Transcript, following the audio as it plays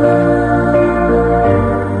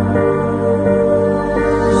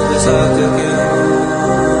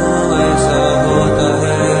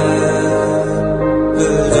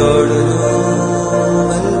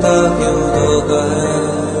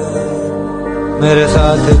मेरे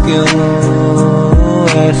साथ क्यों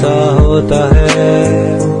ऐसा होता है,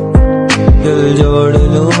 दिल जोड़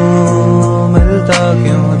लूं मिलता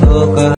क्यों धोखा।